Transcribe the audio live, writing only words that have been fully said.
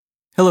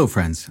Hello,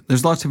 friends.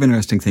 There's lots of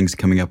interesting things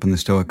coming up in the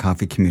Stoic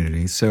Coffee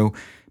community, so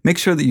make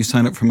sure that you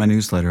sign up for my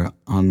newsletter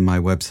on my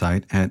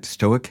website at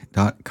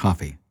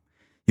stoic.coffee.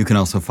 You can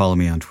also follow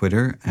me on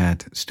Twitter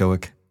at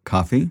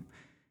stoiccoffee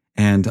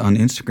and on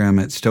Instagram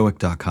at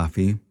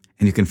stoic.coffee,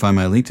 and you can find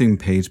my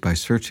LinkedIn page by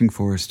searching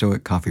for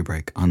Stoic Coffee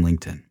Break on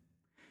LinkedIn.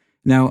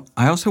 Now,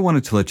 I also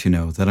wanted to let you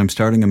know that I'm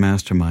starting a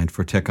mastermind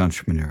for tech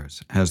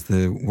entrepreneurs as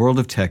the world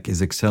of tech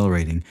is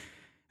accelerating,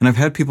 and I've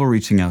had people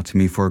reaching out to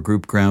me for a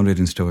group grounded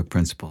in Stoic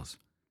principles.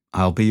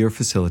 I'll be your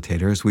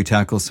facilitator as we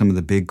tackle some of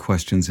the big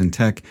questions in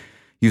tech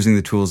using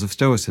the tools of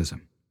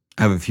Stoicism.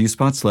 I have a few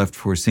spots left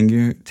for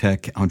senior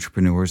tech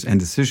entrepreneurs and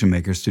decision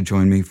makers to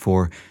join me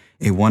for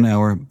a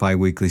 1-hour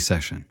bi-weekly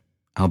session.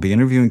 I'll be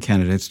interviewing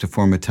candidates to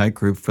form a tight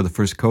group for the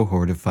first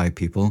cohort of 5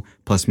 people,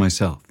 plus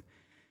myself.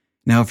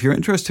 Now, if you're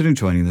interested in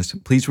joining this,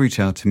 please reach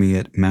out to me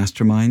at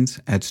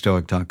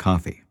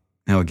masterminds@stoic.coffee.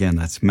 Now, again,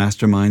 that's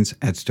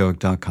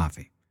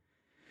masterminds@stoic.coffee.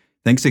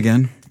 Thanks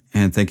again,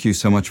 and thank you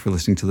so much for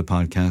listening to the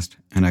podcast,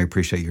 and I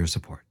appreciate your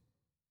support.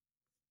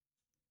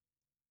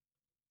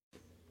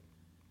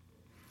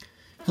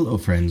 Hello,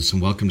 friends,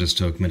 and welcome to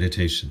Stoic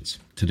Meditations.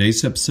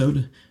 Today's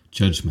episode,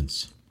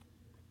 Judgments.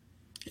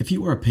 If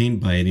you are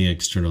pained by any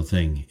external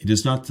thing, it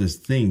is not the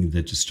thing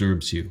that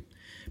disturbs you,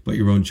 but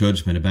your own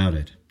judgment about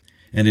it,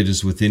 and it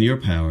is within your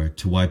power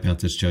to wipe out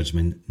this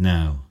judgment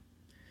now.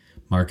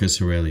 Marcus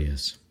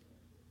Aurelius.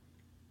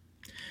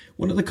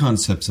 One of the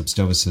concepts of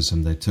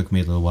Stoicism that took me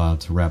a little while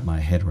to wrap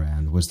my head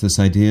around was this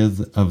idea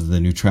of the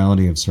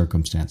neutrality of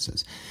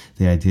circumstances,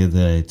 the idea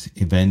that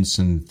events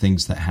and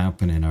things that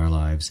happen in our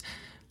lives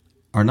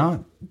are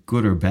not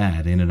good or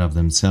bad in and of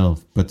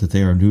themselves, but that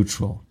they are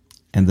neutral,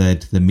 and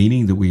that the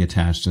meaning that we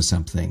attach to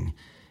something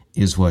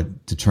is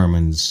what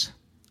determines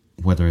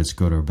whether it's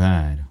good or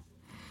bad.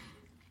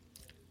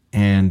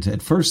 And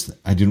at first,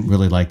 I didn't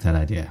really like that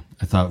idea.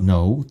 I thought,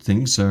 no,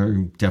 things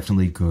are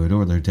definitely good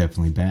or they're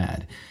definitely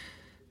bad.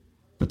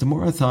 But the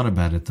more I thought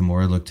about it, the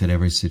more I looked at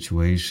every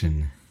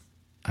situation,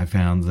 I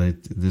found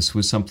that this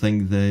was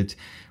something that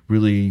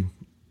really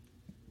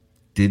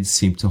did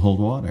seem to hold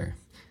water.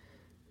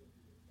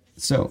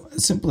 So a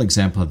simple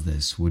example of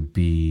this would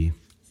be,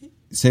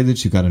 say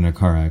that you got in a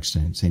car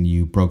accident and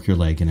you broke your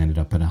leg and ended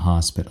up in a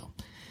hospital.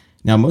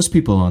 Now, most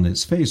people on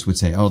its face would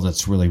say, oh,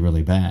 that's really,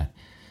 really bad.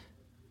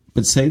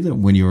 But say that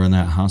when you were in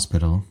that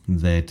hospital,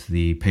 that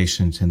the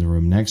patient in the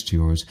room next to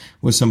yours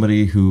was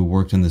somebody who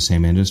worked in the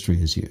same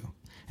industry as you.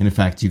 And in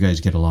fact, you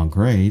guys get along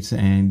great,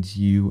 and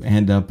you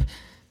end up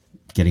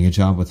getting a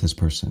job with this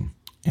person.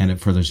 And it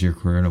furthers your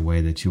career in a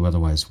way that you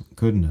otherwise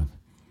couldn't have.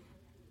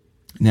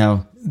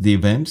 Now, the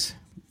event,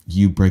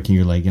 you breaking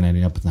your leg and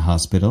ending up in the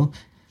hospital,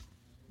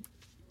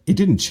 it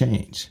didn't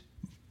change.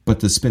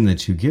 But the spin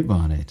that you give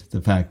on it, the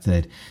fact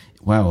that,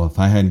 wow, if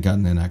I hadn't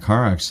gotten in that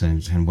car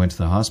accident and went to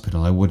the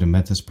hospital, I wouldn't have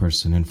met this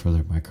person and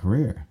furthered my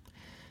career.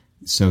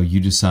 So you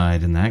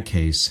decide in that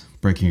case,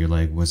 breaking your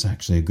leg was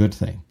actually a good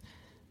thing.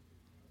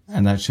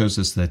 And that shows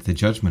us that the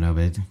judgment of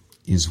it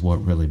is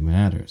what really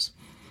matters.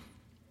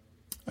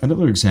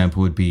 Another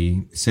example would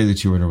be, say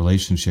that you were in a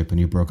relationship and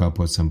you broke up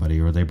with somebody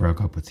or they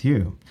broke up with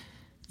you.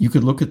 You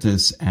could look at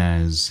this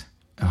as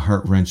a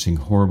heart-wrenching,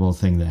 horrible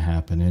thing that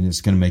happened and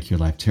it's going to make your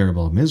life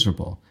terrible and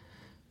miserable.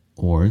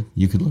 Or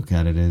you could look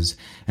at it as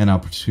an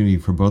opportunity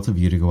for both of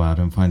you to go out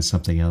and find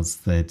something else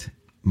that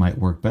might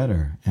work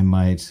better and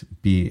might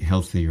be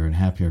healthier and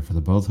happier for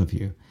the both of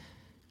you.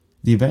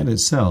 The event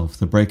itself,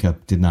 the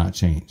breakup, did not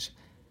change.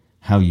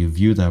 How you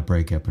view that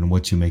breakup and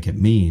what you make it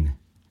mean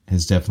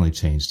has definitely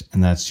changed,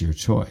 and that's your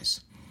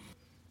choice.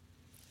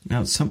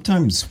 Now,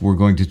 sometimes we're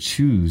going to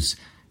choose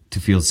to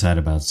feel sad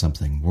about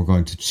something. We're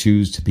going to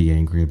choose to be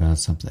angry about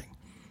something.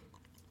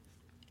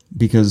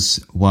 Because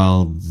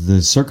while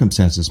the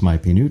circumstances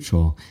might be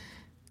neutral,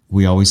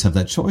 we always have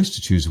that choice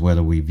to choose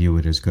whether we view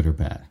it as good or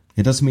bad.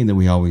 It doesn't mean that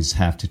we always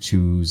have to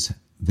choose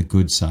the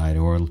good side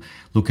or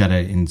look at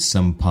it in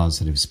some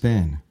positive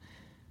spin.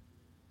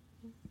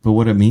 But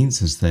what it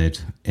means is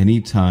that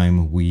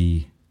anytime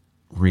we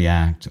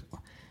react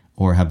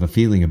or have a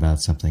feeling about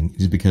something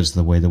is because of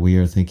the way that we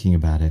are thinking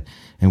about it,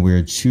 and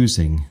we're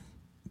choosing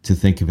to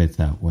think of it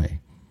that way.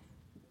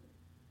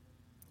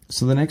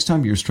 So the next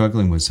time you're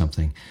struggling with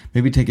something,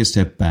 maybe take a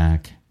step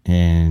back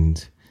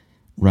and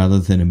rather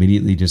than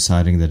immediately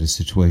deciding that a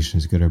situation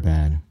is good or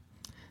bad,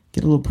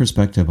 get a little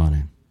perspective on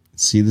it.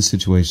 See the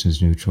situation as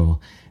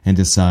neutral and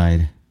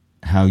decide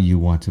how you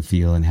want to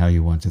feel and how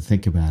you want to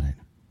think about it.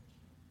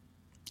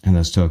 And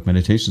that's Stoic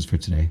Meditations for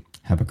today.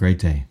 Have a great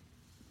day.